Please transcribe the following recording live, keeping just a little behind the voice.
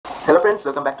Hello friends,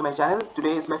 welcome back to my channel.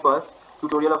 Today is my first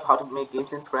tutorial of how to make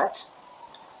games in Scratch.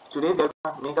 Today we are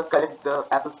going to make a collect the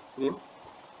apples game.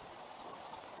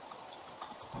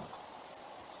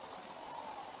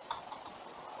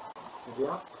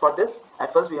 For this,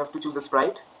 at first we have to choose a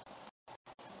sprite.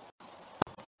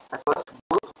 At first,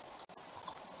 bull.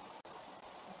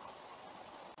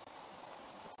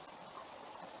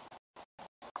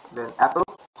 Then apple.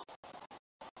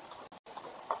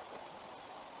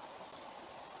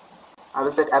 I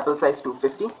will set apple size to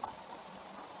 50.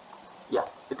 Yeah,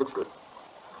 it looks good.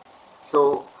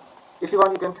 So, if you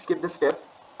want, you can skip this step.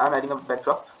 I'm adding a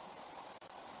backdrop.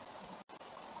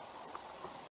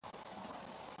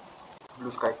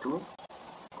 Blue sky 2.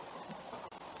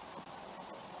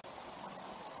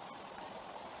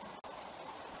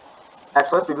 At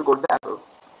first, we will go to the apple.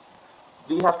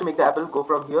 We have to make the apple go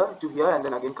from here to here and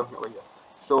then again come over here.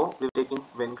 So, we're taking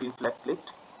when green flag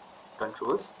clicked,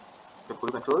 controls, the full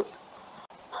controls,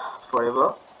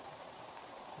 forever.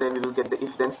 Then we will get the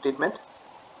if then statement.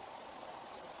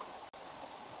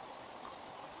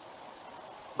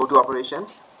 Go to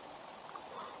operations.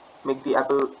 Make the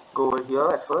apple go over here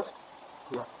at first.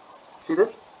 Yeah. See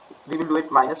this? We will do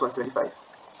it minus 175.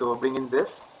 So bring in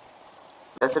this.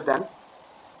 Lesser than.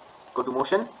 Go to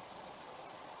motion.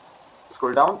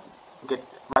 Scroll down. Get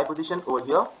Y position over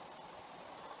here.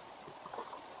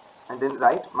 And then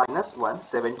write minus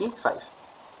 175.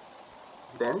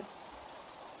 Then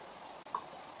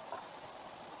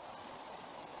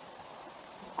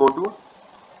go to,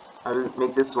 I will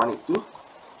make this 180.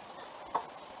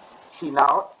 See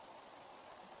now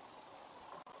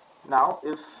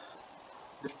if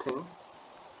this thing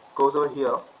goes over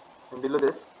here and below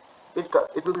this, it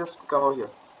will just come over here,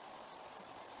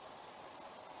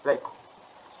 right?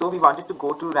 So we want it to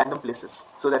go to random places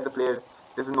so that the player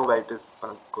doesn't know where it is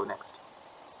going to go next.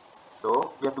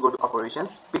 So we have to go to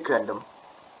operations, pick random.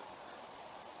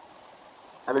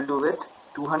 I will do it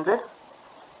 200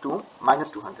 to minus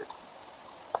 200.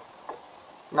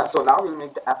 So now we will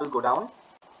make the apple go down.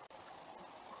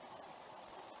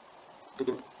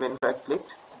 When right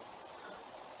clicked,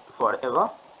 forever.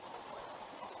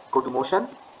 Go to motion.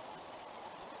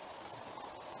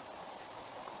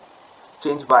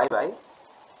 Change Y by,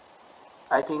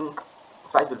 I think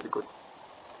 5 will be good.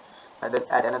 And then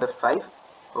add another 5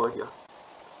 over here.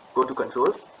 Go to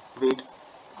controls, wait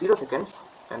 0 seconds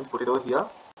and put it over here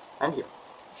and here.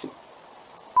 See.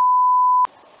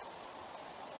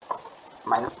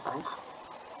 Minus 5.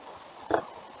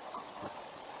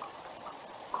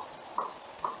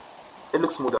 It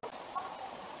looks smoother.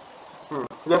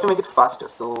 We have to make it faster,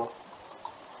 so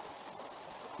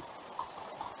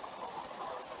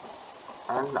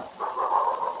and now,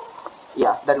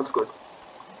 yeah, that looks good.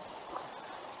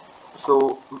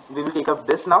 So we will take up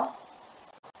this now.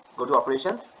 Go to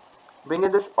operations, bring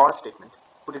in this OR statement,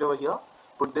 put it over here,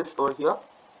 put this over here,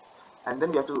 and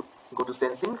then we have to go to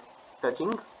sensing,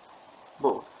 touching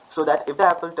bowl, so that if the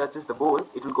apple touches the bowl,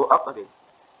 it will go up again.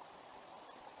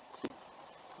 See,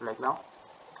 like now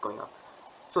it's going up.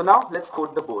 So now let's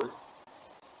code the bowl.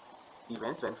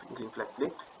 Events when green flag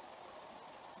clicked.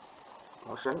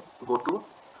 Motion, go to,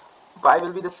 Y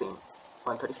will be the same,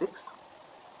 136,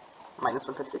 minus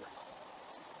 136.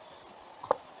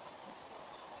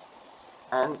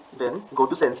 And then go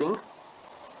to sensing.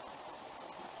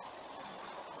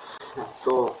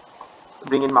 So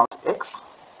bring in mouse X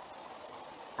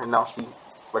and now see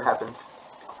what happens.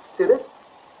 See this?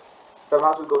 The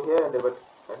mouse will go here and there, but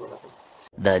nothing.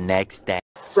 The next day.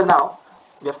 So now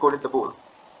we have coded the bowl.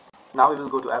 Now we will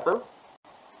go to apple.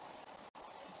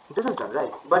 This is done,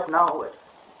 right? But now what?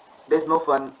 There's no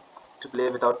fun to play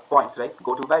without points, right?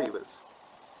 Go to variables.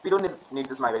 We don't need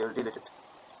this my variable, delete it.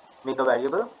 Make a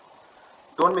variable.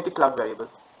 Don't make it cloud variable.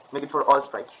 Make it for all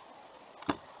sprites.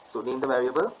 So name the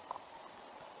variable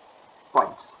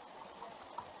points.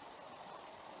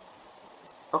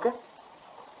 Okay?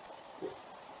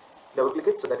 Double click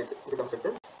it so that it becomes like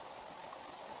this.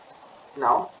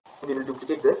 Now we will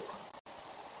duplicate this.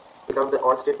 Take out the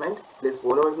OR statement, place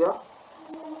bowl over here,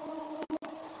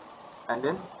 and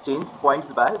then change points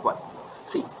by 1.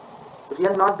 See, we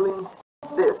are not doing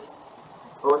this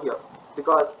over here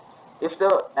because if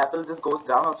the apple just goes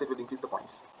down also it will increase the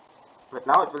points. But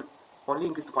now it will only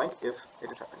increase the point if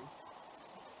it is happening.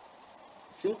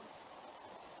 See?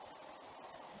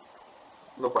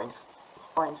 No points.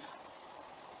 Points.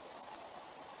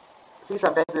 See,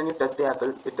 sometimes when you touch the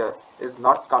apple, it is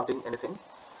not counting anything.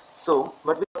 So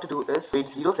what we have to do is wait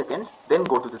 0 seconds, then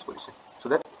go to this position so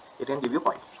that it can give you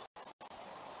points.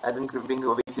 And then bring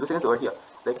over 0 seconds over here.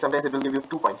 Like sometimes it will give you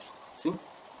 2 points. See?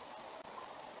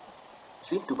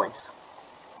 See, 2 points.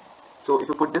 So if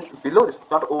you put this below this,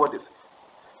 not over this,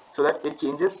 so that it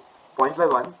changes points by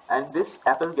 1, and this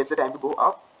apple gets the time to go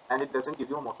up and it doesn't give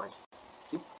you more points.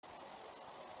 See?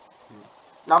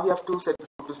 Now we have to set this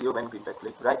to 0 when green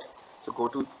click, right? So go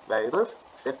to variables,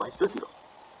 set points to 0.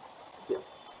 Here.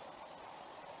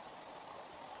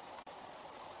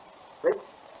 Right?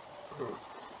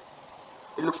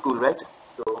 It looks cool, right?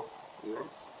 So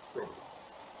events when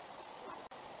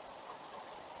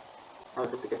I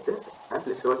will duplicate this and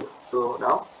place it over here. So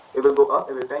now it will go up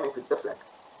every time I click the flag.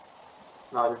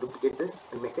 Now I will duplicate this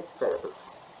and make it variables.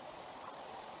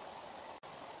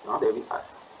 Now there we are.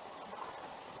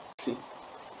 See?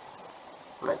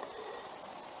 Right.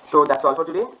 So that's all for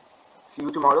today. See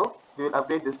you tomorrow. We will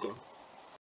update this game.